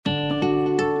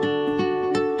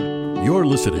You're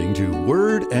listening to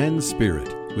Word and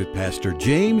Spirit with Pastor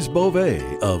James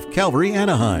Beauvais of Calvary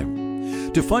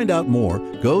Anaheim. To find out more,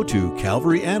 go to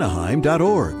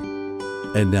calvaryanaheim.org.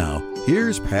 And now,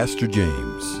 here's Pastor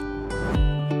James.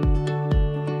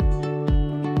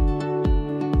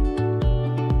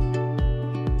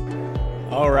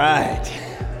 All right.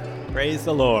 Praise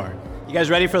the Lord. You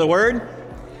guys ready for the Word?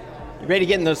 You ready to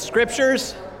get in the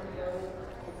Scriptures?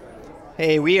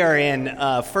 Hey, we are in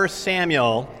 1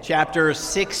 Samuel chapter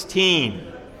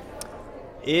 16.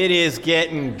 It is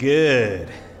getting good.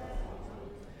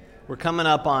 We're coming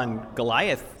up on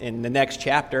Goliath in the next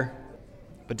chapter.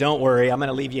 But don't worry, I'm going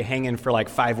to leave you hanging for like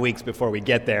 5 weeks before we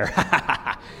get there.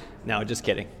 No, just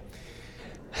kidding.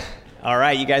 All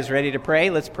right, you guys ready to pray?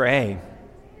 Let's pray.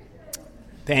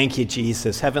 Thank you,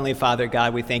 Jesus. Heavenly Father,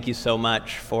 God, we thank you so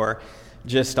much for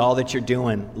just all that you're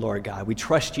doing, Lord God. We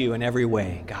trust you in every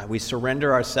way, God. We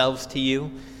surrender ourselves to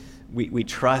you. We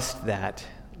trust that,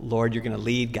 Lord, you're going to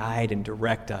lead, guide, and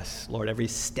direct us, Lord, every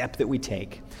step that we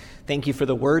take. Thank you for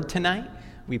the word tonight.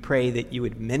 We pray that you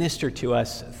would minister to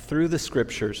us through the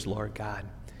scriptures, Lord God.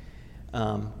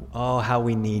 How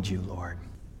we need you, Lord.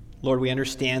 Lord, we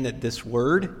understand that this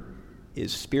word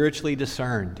is spiritually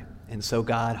discerned. And so,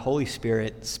 God, Holy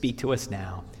Spirit, speak to us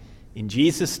now. In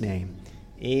Jesus' name,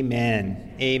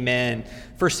 amen. Amen.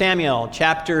 1 Samuel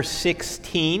chapter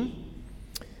 16.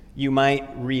 You might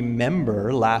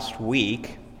remember last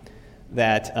week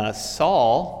that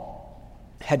Saul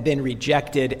had been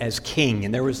rejected as king.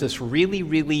 And there was this really,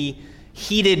 really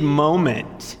heated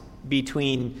moment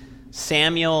between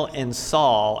Samuel and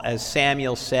Saul as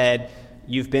Samuel said,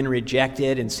 "You've been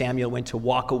rejected," and Samuel went to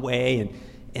walk away,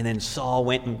 and then Saul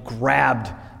went and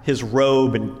grabbed his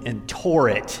robe and tore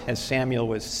it as Samuel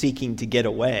was seeking to get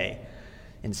away.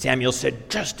 And Samuel said,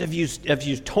 "Just have you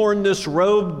torn this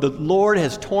robe, the Lord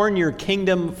has torn your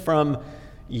kingdom from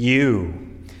you."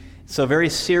 So a very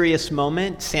serious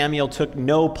moment. Samuel took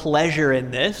no pleasure in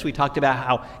this. We talked about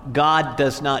how God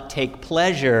does not take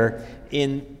pleasure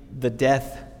in the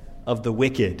death of the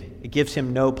wicked. It gives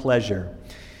him no pleasure.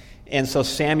 And so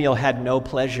Samuel had no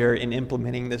pleasure in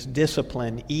implementing this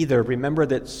discipline either. Remember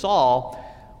that Saul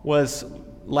was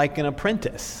like an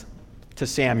apprentice to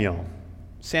Samuel.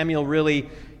 Samuel really,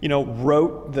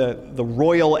 wrote the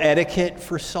royal etiquette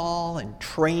for Saul and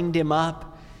trained him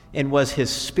up and was his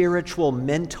spiritual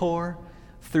mentor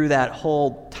through that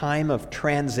whole time of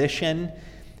transition.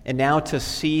 And now to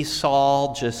see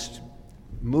Saul just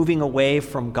moving away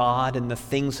from God and the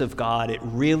things of God, it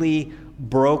really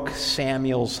broke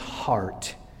Samuel's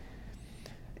heart.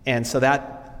 And so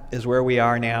that is where we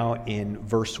are now in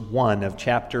verse 1 of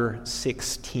chapter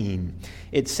 16.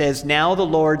 It says, "Now the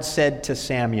Lord said to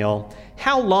Samuel,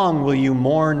 'How long will you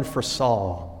mourn for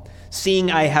Saul, seeing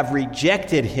I have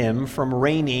rejected him from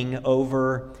reigning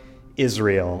over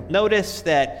Israel?'" Notice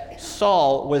that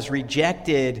Saul was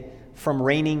rejected from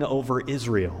reigning over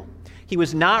Israel. He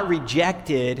was not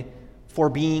rejected for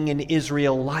being an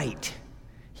Israelite.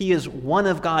 He is one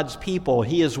of God's people.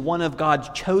 He is one of God's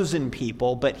chosen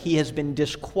people, but he has been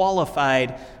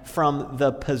disqualified from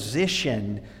the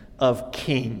position of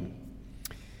king.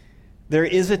 There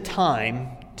is a time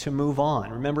to move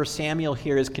on. Remember, Samuel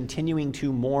here is continuing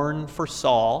to mourn for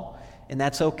Saul, and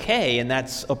that's okay, and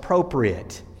that's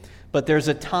appropriate. But there's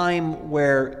a time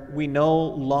where we no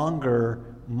longer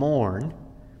mourn,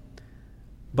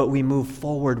 but we move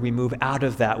forward, we move out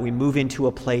of that, we move into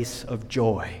a place of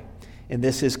joy. And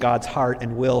this is God's heart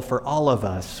and will for all of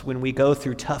us when we go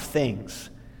through tough things,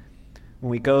 when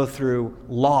we go through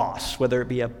loss, whether it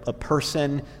be a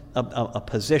person, a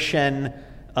position,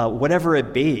 whatever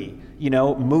it be,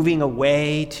 moving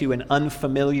away to an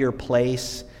unfamiliar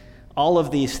place. All of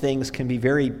these things can be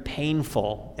very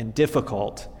painful and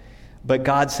difficult. But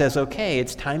God says, okay,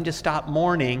 it's time to stop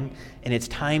mourning, and it's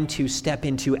time to step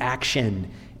into action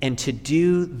and to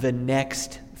do the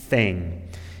next thing.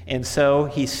 And so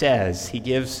he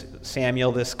gives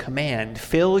Samuel this command,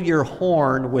 "Fill your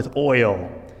horn with oil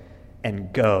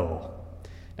and go."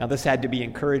 Now this had to be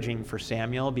encouraging for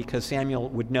Samuel because Samuel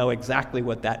would know exactly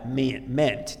what that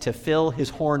meant. To fill his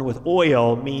horn with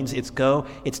oil means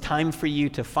it's time for you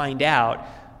to find out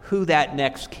who that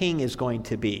next king is going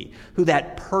to be, who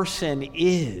that person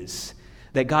is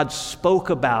that God spoke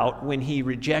about when he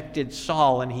rejected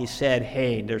Saul and he said,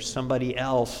 hey, there's somebody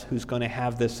else who's going to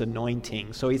have this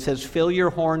anointing. So he says, "Fill your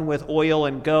horn with oil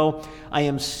and go. I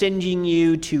am sending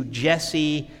you to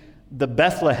Jesse the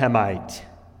Bethlehemite."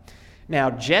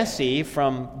 Now, Jesse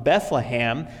from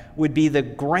Bethlehem would be the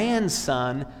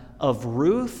grandson of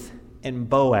Ruth and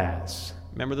Boaz.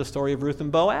 Remember the story of Ruth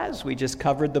and Boaz? We just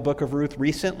covered the book of Ruth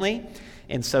recently.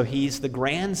 And so he's the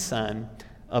grandson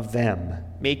of them,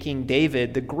 making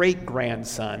David the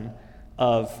great-grandson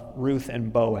of Ruth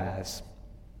and Boaz.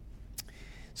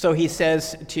 So he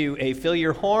says to fill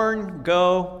your horn,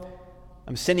 go.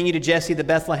 I'm sending you to Jesse the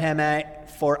Bethlehemite,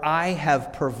 for I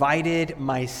have provided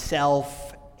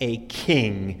myself a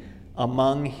king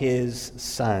among his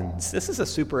sons. This is a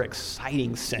super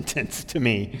exciting sentence to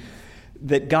me,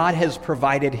 that God has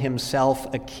provided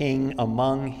himself a king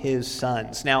among his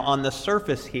sons. Now, on the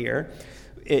surface here,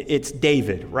 it's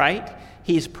David, right?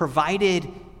 He's provided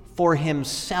for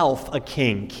himself a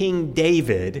king. King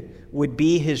David would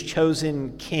be his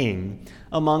chosen king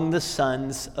among the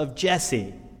sons of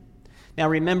Jesse. Now,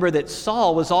 remember that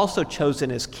Saul was also chosen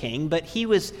as king, but he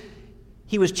was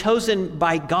chosen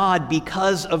by God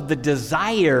because of the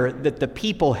desire that the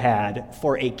people had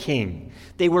for a king.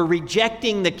 They were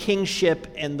rejecting the kingship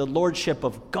and the lordship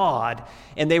of God,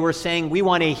 and they were saying, we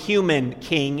want a human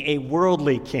king, a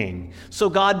worldly king. So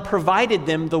God provided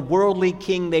them the worldly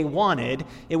king they wanted.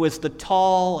 It was the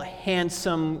tall,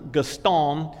 handsome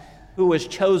Gaston who was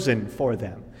chosen for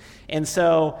them. And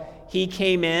so he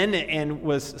came in and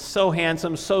was so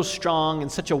handsome, so strong,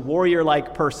 and such a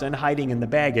warrior-like person hiding in the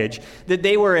baggage that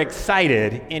they were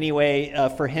excited anyway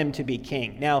for him to be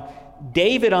king. Now,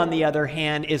 David, on the other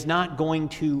hand, is not going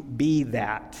to be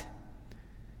that.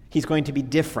 He's going to be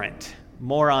different.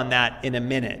 More on that in a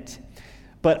minute.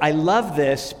 But I love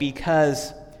this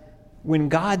because when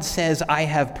God says, I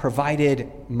have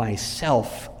provided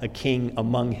myself a king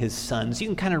among his sons, you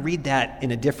can kind of read that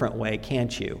in a different way,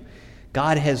 can't you?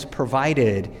 God has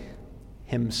provided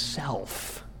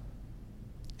himself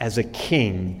as a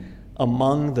king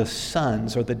among the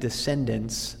sons or the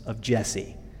descendants of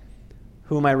Jesse.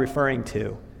 Who am I referring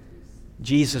to?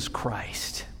 Jesus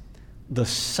Christ, the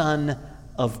Son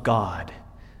of God.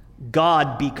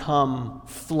 God become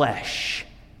flesh,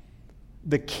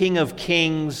 the King of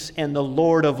Kings and the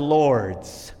Lord of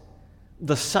Lords,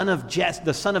 the son of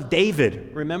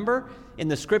David. Remember? In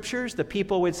the scriptures, the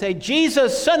people would say,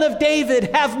 Jesus, son of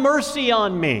David, have mercy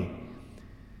on me.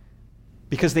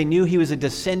 Because they knew he was a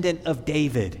descendant of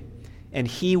David, and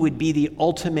he would be the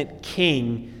ultimate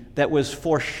king that was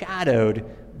foreshadowed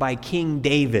by King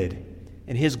David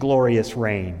and his glorious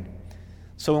reign.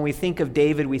 So when we think of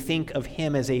David, we think of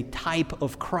him as a type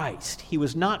of Christ. He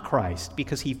was not Christ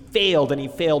because he failed, and he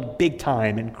failed big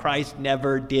time, and Christ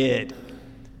never did.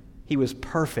 He was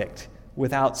perfect,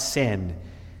 without sin,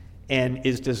 and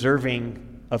is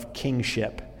deserving of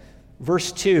kingship.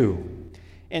 Verse 2,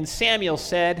 and Samuel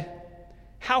said,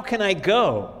 how can I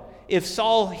go? If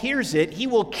Saul hears it, he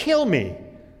will kill me.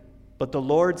 But the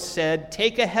Lord said,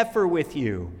 take a heifer with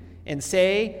you, and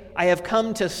say, I have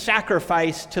come to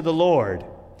sacrifice to the Lord.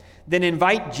 Then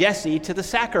invite Jesse to the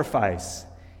sacrifice,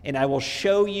 and I will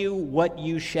show you what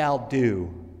you shall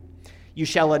do. You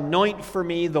shall anoint for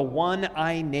me the one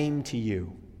I name to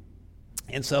you.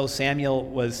 And so Samuel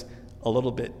was a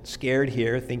little bit scared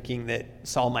here, thinking that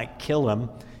Saul might kill him.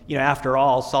 You know, after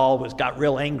all, Saul got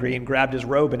real angry and grabbed his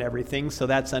robe and everything, so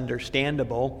that's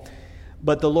understandable.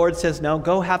 But the Lord says, no,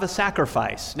 go have a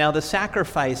sacrifice. Now, the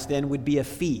sacrifice then would be a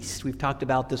feast. We've talked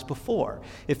about this before.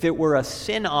 If it were a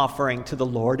sin offering to the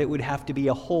Lord, it would have to be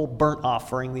a whole burnt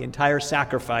offering. The entire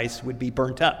sacrifice would be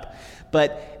burnt up.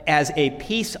 But as a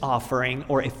peace offering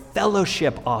or a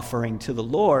fellowship offering to the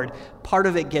Lord, part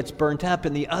of it gets burnt up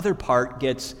and the other part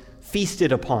gets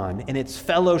feasted upon, and it's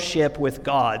fellowship with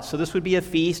God. So this would be a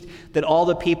feast that all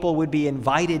the people would be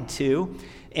invited to,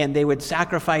 and they would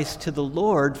sacrifice to the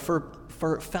Lord for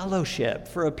fellowship,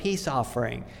 for a peace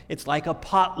offering. It's like a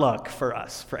potluck for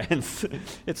us, friends.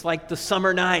 It's like the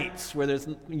summer nights where there's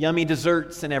yummy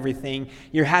desserts and everything.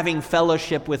 You're having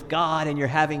fellowship with God, and you're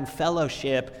having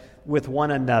fellowship with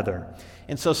one another.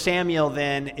 And so Samuel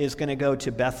then is going to go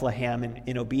to Bethlehem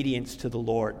in obedience to the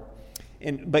Lord.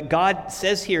 But God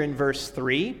says here in verse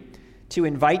 3 to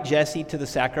invite Jesse to the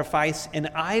sacrifice,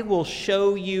 and I will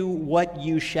show you what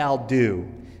you shall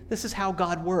do. This is how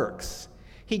God works.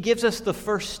 He gives us the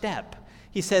first step.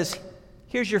 He says,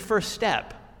 here's your first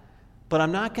step, but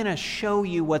I'm not going to show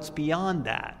you what's beyond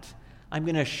that. I'm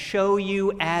going to show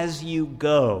you as you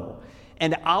go.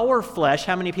 And our flesh,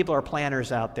 how many people are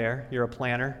planners out there? You're a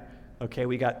planner? Okay,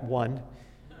 we got 1.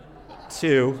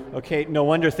 2, okay, no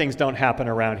wonder things don't happen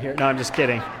around here. No, I'm just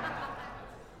kidding.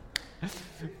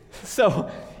 So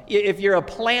if you're a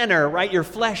planner, right, your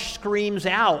flesh screams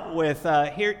out with,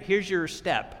 here's your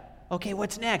step. Okay,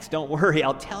 what's next? Don't worry,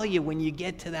 I'll tell you when you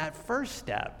get to that first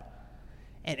step.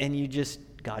 And you just,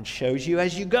 God shows you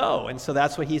as you go. And so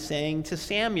that's what he's saying to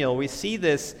Samuel. We see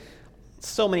this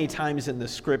so many times in the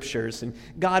scriptures, and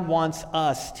God wants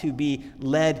us to be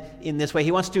led in this way.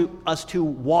 He wants us to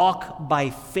walk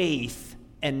by faith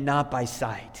and not by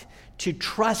sight, to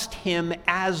trust him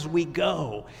as we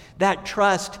go. That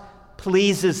trust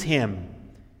pleases him.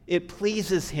 It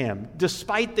pleases him,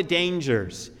 despite the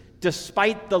dangers,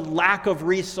 despite the lack of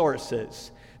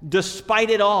resources,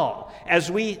 despite it all.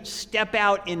 As we step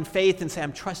out in faith and say,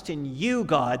 I'm trusting you,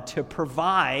 God, to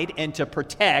provide and to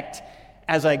protect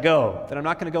as I go, that I'm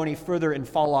not going to go any further and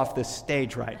fall off this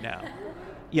stage right now.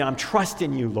 I'm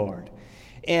trusting you, Lord.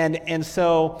 And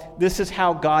so this is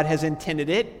how God has intended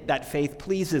it, that faith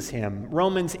pleases him.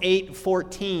 Romans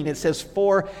 8:14, it says,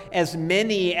 for as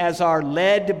many as are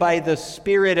led by the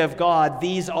Spirit of God,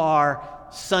 these are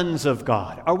sons of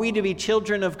God. Are we to be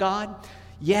children of God?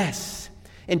 Yes.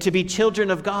 And to be children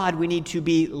of God, we need to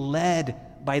be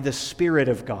led by the Spirit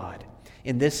of God.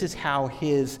 And this is how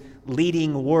his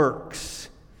leading works.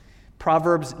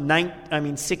 Proverbs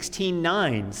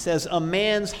 16:9 says, a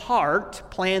man's heart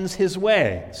plans his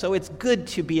way. So it's good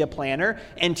to be a planner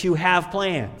and to have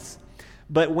plans.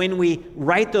 But when we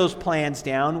write those plans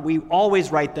down, we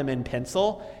always write them in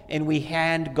pencil, and we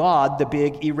hand God the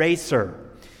big eraser.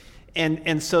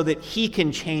 And so that he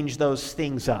can change those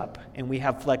things up, and we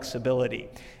have flexibility.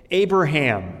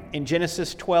 Abraham, in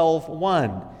Genesis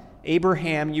 12:1,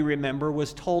 Abraham, you remember,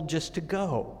 was told just to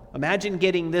go. Imagine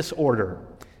getting this order.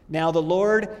 Now the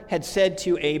Lord had said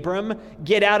to Abram,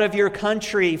 get out of your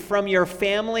country, from your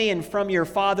family and from your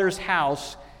father's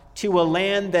house, to a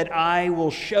land that I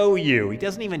will show you. He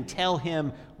doesn't even tell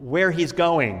him where he's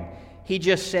going. He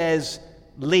just says,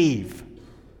 leave,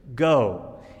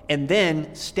 go. And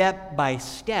then, step by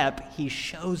step, he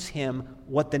shows him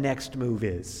what the next move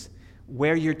is,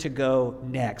 where you're to go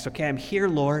next. Okay, I'm here,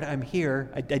 Lord, I'm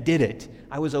here. I did it.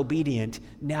 I was obedient.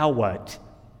 Now what?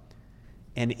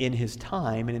 And in his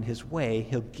time and in his way,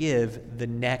 he'll give the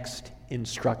next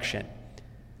instruction.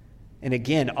 And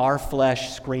again, our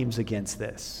flesh screams against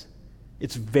this.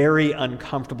 It's very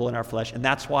uncomfortable in our flesh, and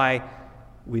that's why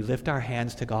we lift our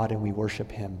hands to God and we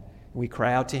worship him. We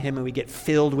cry out to him and we get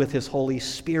filled with his Holy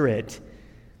Spirit.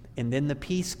 And then the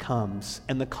peace comes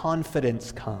and the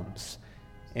confidence comes.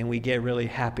 And we get really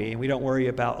happy. And we don't worry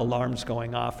about alarms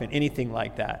going off and anything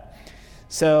like that.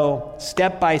 So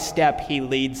step by step, he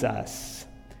leads us.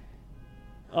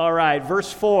 All right,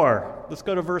 verse 4. Let's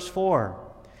go to verse 4.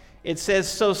 It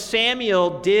says, so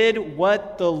Samuel did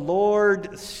what the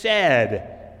Lord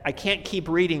said. I can't keep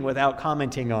reading without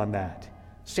commenting on that.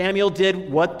 Samuel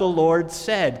did what the Lord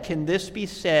said. Can this be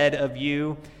said of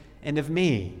you and of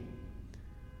me?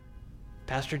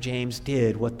 Pastor James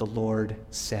did what the Lord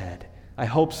said. I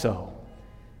hope so.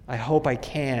 I hope I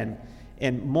can.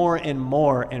 And more and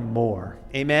more and more.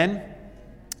 Amen?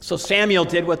 So Samuel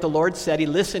did what the Lord said. He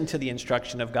listened to the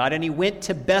instruction of God, and he went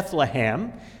to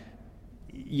Bethlehem.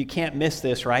 You can't miss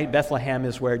this, right? Bethlehem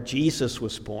is where Jesus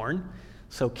was born.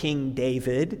 So King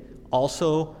David,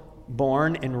 also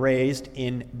born and raised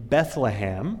in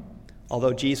Bethlehem.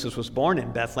 Although Jesus was born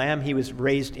in Bethlehem, he was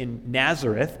raised in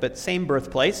Nazareth, but same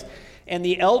birthplace. And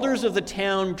the elders of the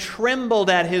town trembled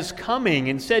at his coming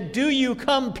and said, do you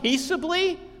come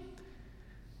peaceably?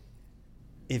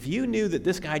 If you knew that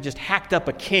this guy just hacked up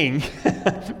a king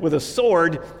with a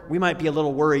sword, we might be a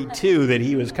little worried too that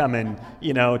he was coming,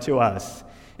 to us.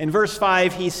 In verse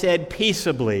 5, he said,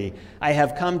 peaceably, I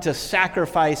have come to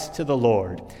sacrifice to the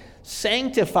Lord.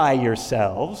 Sanctify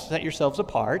yourselves, set yourselves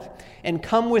apart, and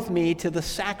come with me to the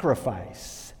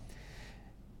sacrifice.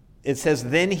 It says,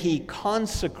 then he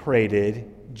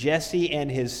consecrated Jesse and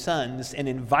his sons and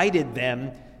invited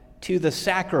them to the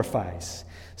sacrifice.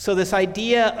 So this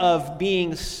idea of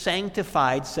being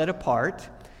sanctified, set apart,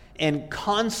 and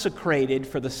consecrated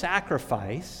for the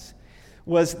sacrifice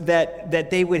was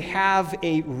that they would have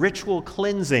a ritual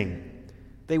cleansing.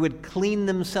 They would clean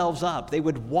themselves up. They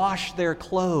would wash their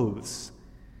clothes.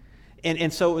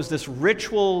 And so it was this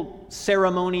ritual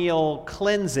ceremonial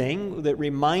cleansing that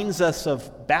reminds us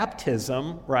of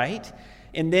baptism, right?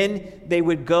 And then they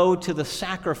would go to the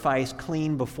sacrifice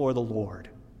clean before the Lord,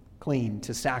 clean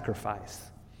to sacrifice.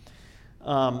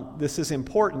 This is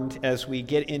important as we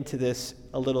get into this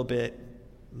a little bit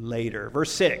later.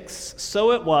 Verse 6,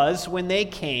 so it was when they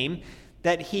came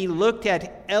that he looked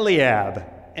at Eliab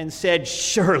and said,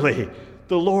 surely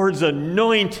the Lord's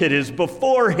anointed is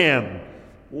before him.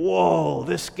 Whoa,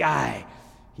 this guy,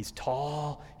 he's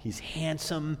tall, he's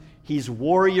handsome, he's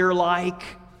warrior-like.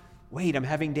 Wait, I'm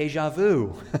having deja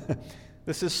vu.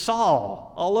 This is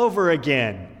Saul all over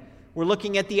again. We're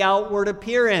looking at the outward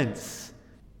appearance.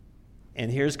 And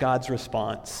here's God's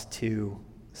response to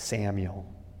Samuel.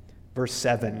 Verse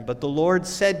 7, but the Lord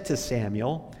said to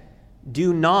Samuel,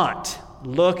 do not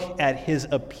look at his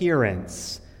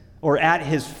appearance or at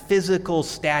his physical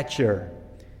stature.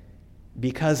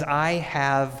 because I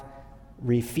have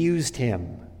refused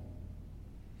him.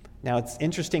 Now, it's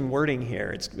interesting wording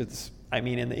here.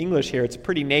 In the English here, it's a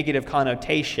pretty negative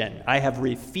connotation. I have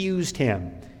refused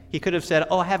him. He could have said,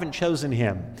 I haven't chosen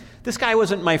him. This guy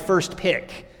wasn't my first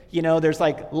pick. There's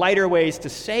like lighter ways to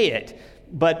say it,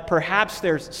 but perhaps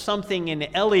there's something in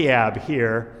Eliab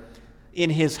here in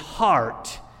his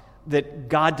heart that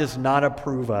God does not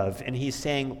approve of. And he's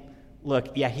saying, look,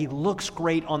 yeah, he looks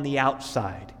great on the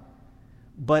outside,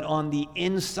 but on the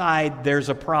inside, there's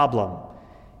a problem.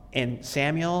 And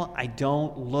Samuel, I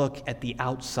don't look at the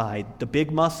outside. The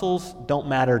big muscles don't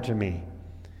matter to me.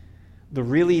 The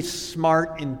really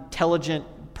smart, intelligent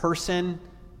person,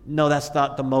 no, that's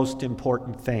not the most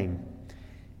important thing.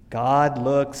 God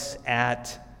looks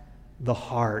at the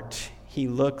heart. He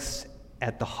looks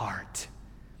at the heart.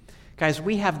 Guys,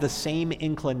 we have the same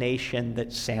inclination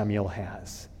that Samuel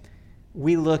has.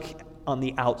 We look on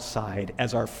the outside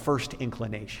as our first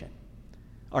inclination,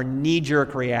 our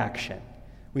knee-jerk reaction.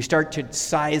 We start to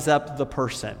size up the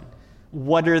person.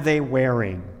 What are they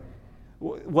wearing?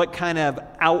 What kind of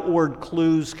outward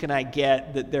clues can I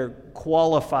get that they're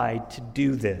qualified to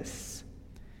do this?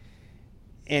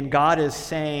 And God is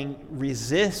saying,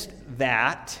 resist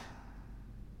that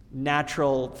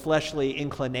natural fleshly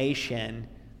inclination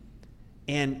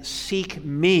and seek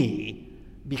me,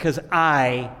 because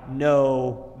I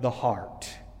know the heart.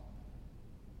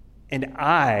 And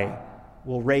I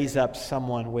will raise up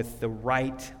someone with the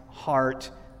right heart.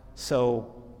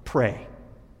 So pray.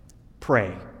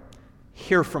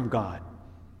 Hear from God.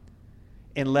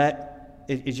 And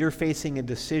as you're facing a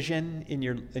decision in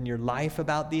your life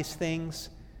about these things,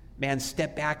 man,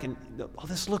 step back and,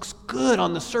 this looks good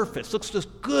on the surface. Looks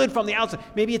just good from the outside.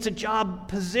 Maybe it's a job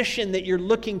position that you're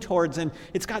looking towards, and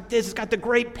it's got this, it's got the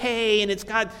great pay, and it's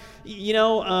got,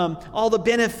 all the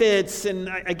benefits, and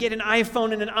I get an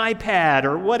iPhone and an iPad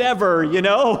or whatever,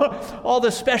 all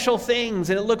the special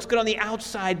things, and it looks good on the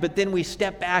outside, but then we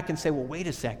step back and say, well, wait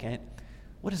a second.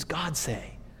 What does God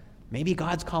say? Maybe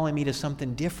God's calling me to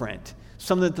something different,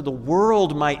 something that the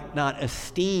world might not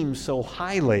esteem so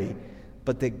highly,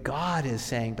 but that God is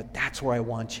saying, but that's where I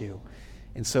want you.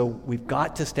 And so we've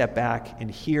got to step back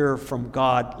and hear from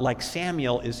God like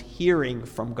Samuel is hearing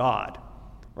from God,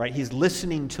 right? He's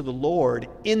listening to the Lord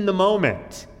in the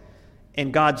moment,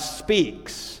 and God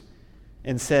speaks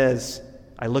and says,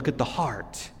 I look at the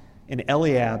heart, and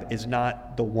Eliab is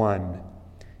not the one.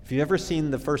 Have you ever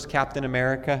seen the first Captain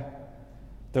America?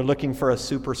 They're looking for a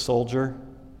super soldier,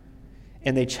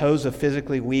 and they chose a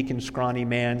physically weak and scrawny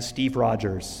man, Steve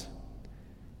Rogers.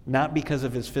 Not because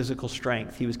of his physical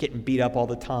strength. He was getting beat up all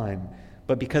the time.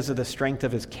 But because of the strength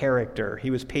of his character. He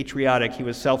was patriotic. He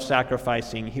was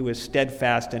self-sacrificing. He was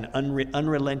steadfast and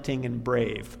unrelenting and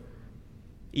brave.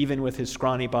 Even with his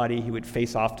scrawny body, he would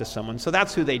face off to someone. So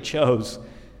that's who they chose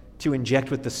to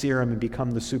inject with the serum and become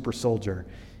the super soldier.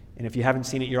 And if you haven't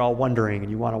seen it, you're all wondering,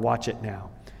 and you want to watch it now.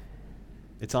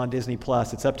 It's on Disney+.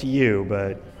 It's up to you,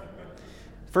 but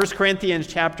 1 Corinthians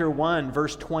chapter 1,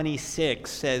 verse 26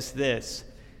 says this.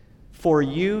 For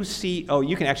you see,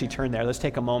 you can actually turn there. Let's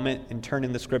take a moment and turn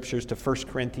in the scriptures to 1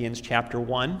 Corinthians chapter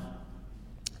 1.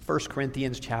 1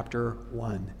 Corinthians chapter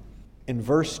 1. In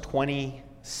verse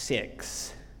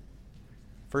 26.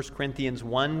 1 Corinthians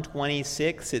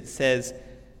 1:26, it says,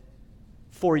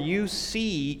 For you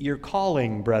see your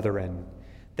calling, brethren,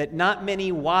 that not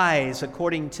many wise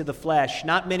according to the flesh,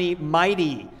 not many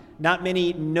mighty, not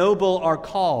many noble are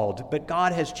called, but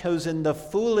God has chosen the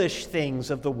foolish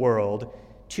things of the world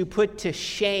to put to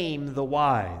shame the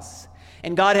wise.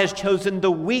 And God has chosen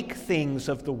the weak things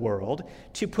of the world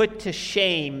to put to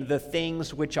shame the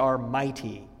things which are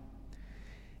mighty.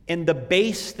 And the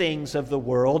base things of the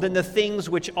world and the things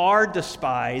which are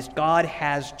despised, God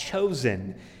has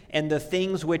chosen. And the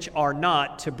things which are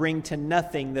not, to bring to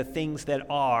nothing the things that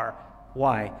are.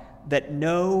 Why? That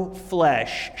no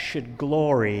flesh should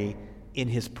glory in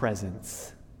his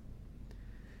presence.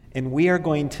 And we are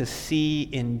going to see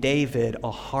in David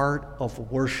a heart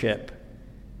of worship,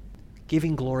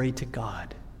 giving glory to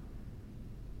God.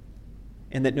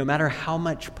 And that no matter how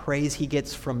much praise he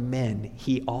gets from men,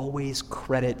 he always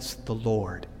credits the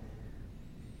Lord.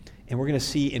 And we're going to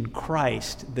see in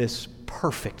Christ this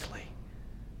perfectly.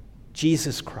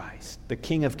 Jesus Christ, the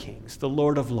King of Kings, the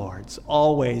Lord of Lords,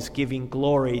 always giving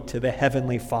glory to the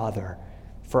Heavenly Father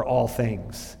for all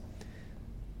things.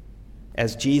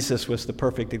 As Jesus was the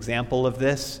perfect example of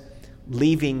this,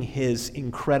 leaving his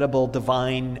incredible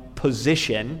divine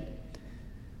position,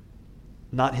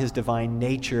 not his divine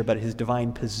nature, but his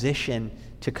divine position,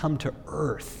 to come to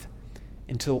earth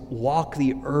and to walk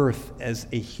the earth as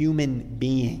a human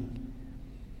being,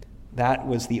 That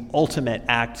was the ultimate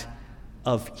act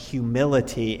of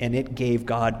humility, and it gave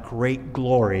God great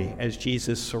glory as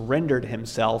Jesus surrendered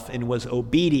himself and was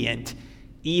obedient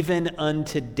even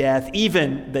unto death,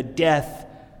 even the death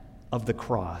of the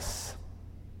cross.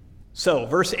 So,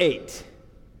 verse 8.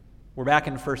 We're back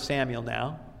in 1 Samuel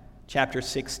now. Chapter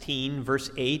 16, verse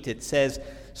 8, it says,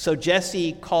 "So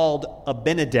Jesse called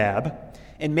Abinadab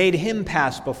and made him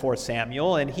pass before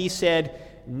Samuel, and he said,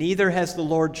 'Neither has the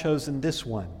Lord chosen this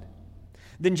one.'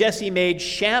 Then Jesse made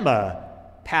Shammah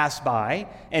pass by,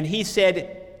 and he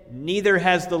said, 'Neither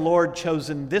has the Lord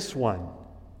chosen this one.'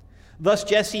 Thus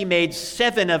Jesse made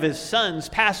 7 of his sons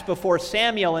pass before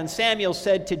Samuel, and Samuel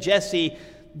said to Jesse,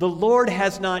 'The Lord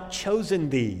has not chosen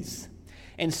these.'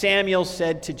 And Samuel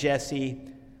said to Jesse,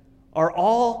 'Are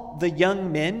all the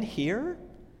young men here?'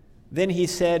 Then he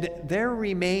said, 'There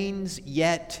remains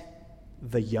yet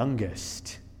the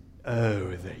youngest.'"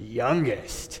 Oh, the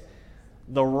youngest.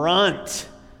 The runt.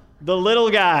 The little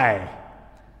guy.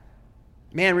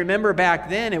 Man, remember back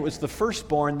then it was the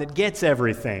firstborn that gets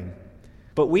everything.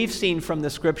 But we've seen from the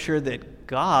scripture that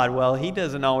God, well, he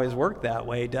doesn't always work that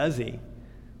way, does he?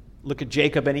 Look at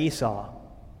Jacob and Esau.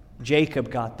 Jacob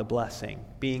got the blessing,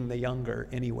 being the younger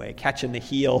anyway, catching the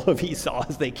heel of Esau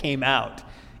as they came out.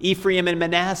 Ephraim and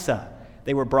Manasseh,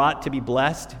 they were brought to be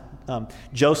blessed.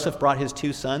 Joseph brought his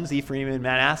 2 sons, Ephraim and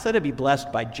Manasseh, to be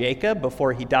blessed by Jacob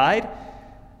before he died.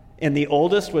 And the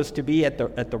oldest was to be at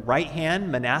the right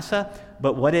hand, Manasseh.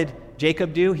 But what did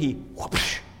Jacob do? He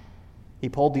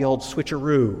pulled the old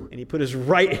switcheroo, and he put his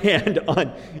right hand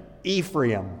on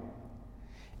Ephraim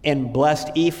and blessed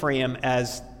Ephraim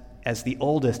as the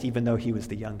oldest, even though he was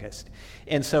the youngest.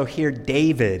 And so here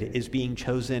David is being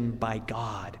chosen by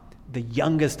God, the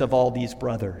youngest of all these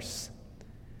brothers,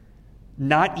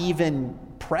 not even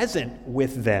present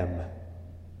with them,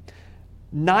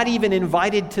 not even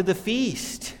invited to the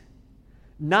feast,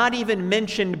 not even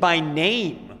mentioned by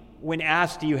name when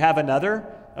asked, "Do you have another?"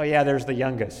 "Oh yeah, there's the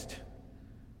youngest."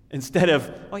 Instead of,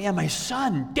 "Oh yeah, my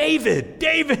son, David."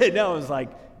 No, it was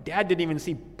like, Dad didn't even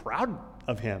seem proud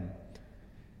of him.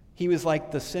 He was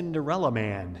like the Cinderella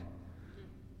man.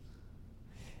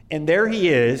 And there he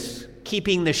is,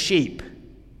 keeping the sheep.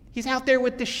 He's out there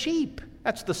with the sheep.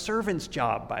 That's the servant's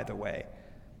job, by the way.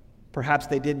 Perhaps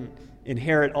they didn't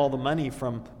inherit all the money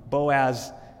from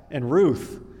Boaz and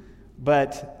Ruth,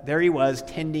 but there he was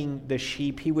tending the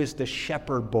sheep. He was the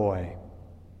shepherd boy.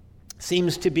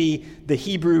 Seems to be the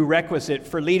Hebrew requisite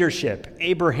for leadership.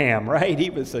 Abraham, right?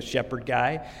 He was a shepherd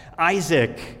guy.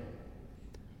 Isaac,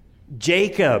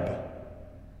 Jacob,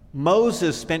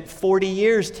 Moses spent 40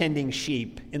 years tending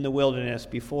sheep in the wilderness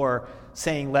before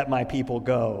saying, "Let my people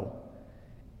go."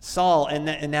 Saul,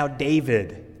 and now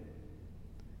David.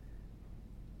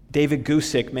 David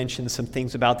Gusick mentioned some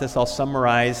things about this. I'll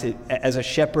summarize it. As a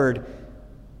shepherd,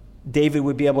 David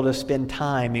would be able to spend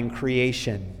time in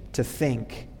creation, to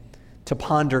think, to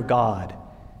ponder God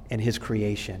and his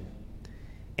creation,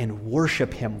 and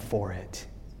worship him for it.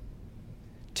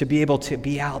 To be able to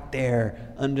be out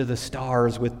there under the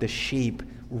stars with the sheep,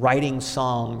 writing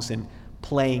songs and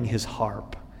playing his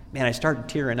harp. Man, I started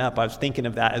tearing up. I was thinking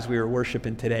of that as we were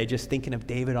worshiping today, just thinking of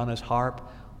David on his harp.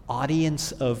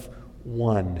 Audience of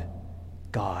one,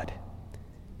 God.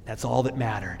 That's all that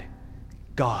mattered.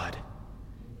 God.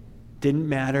 Didn't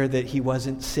matter that he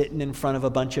wasn't sitting in front of a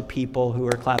bunch of people who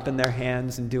were clapping their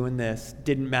hands and doing this.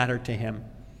 Didn't matter to him.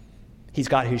 He's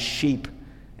got his sheep,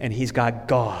 and he's got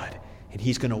God, and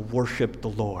he's going to worship the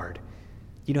Lord.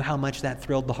 You know how much that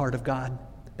thrilled the heart of God?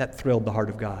 That thrilled the heart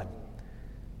of God.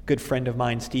 Good friend of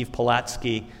mine, Steve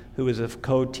Polatsky, who was a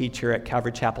co-teacher at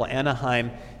Calvary Chapel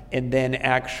Anaheim, and then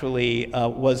actually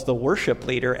was the worship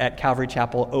leader at Calvary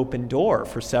Chapel Open Door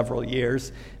for several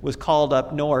years, was called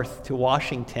up north to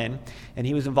Washington, and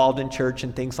he was involved in church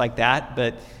and things like that,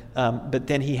 but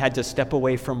then he had to step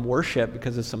away from worship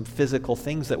because of some physical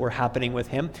things that were happening with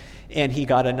him, and he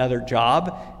got another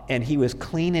job, and he was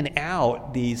cleaning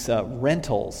out these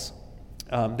rentals.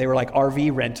 They were like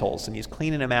RV rentals, and he's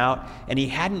cleaning them out, and he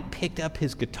hadn't picked up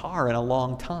his guitar in a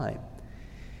long time.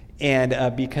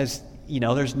 And because,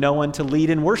 there's no one to lead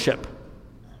in worship.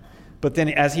 But then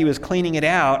as he was cleaning it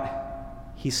out,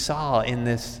 he saw in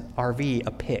this RV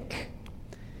a pick.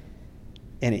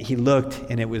 And he looked,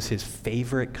 and it was his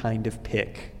favorite kind of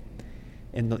pick.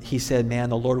 And he said, "Man,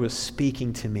 the Lord was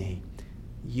speaking to me.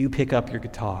 You pick up your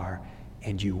guitar,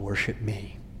 and you worship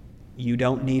me. You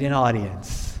don't need an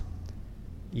audience.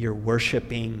 You're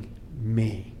worshiping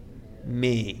me."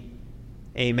 Me.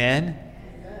 Amen?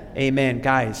 Amen.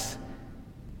 Guys,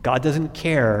 God doesn't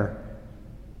care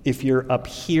if you're up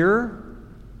here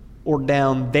or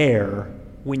down there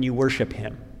when you worship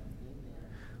him.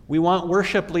 We want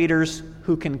worship leaders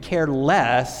who can care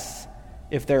less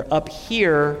if they're up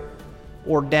here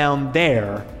or down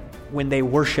there when they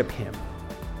worship Him.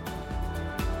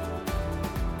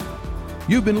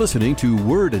 You've been listening to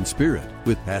Word and Spirit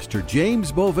with Pastor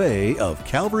James Beauvais of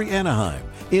Calvary Anaheim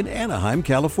in Anaheim,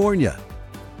 California.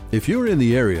 If you're in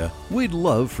the area, we'd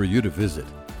love for you to visit.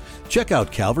 Check out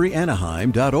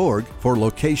calvaryanaheim.org for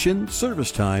location,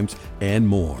 service times, and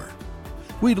more.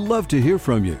 We'd love to hear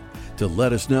from you. To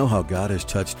let us know how God has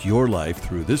touched your life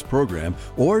through this program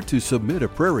or to submit a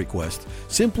prayer request,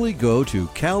 simply go to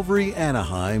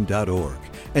calvaryanaheim.org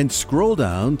and scroll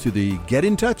down to the Get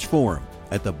in Touch form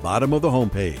at the bottom of the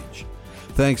homepage.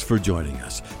 Thanks for joining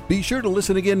us. Be sure to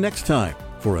listen again next time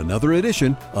for another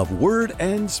edition of Word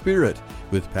and Spirit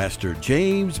with Pastor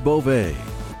James Beauvais.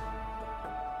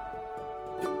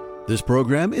 This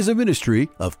program is a ministry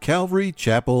of Calvary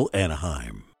Chapel,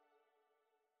 Anaheim.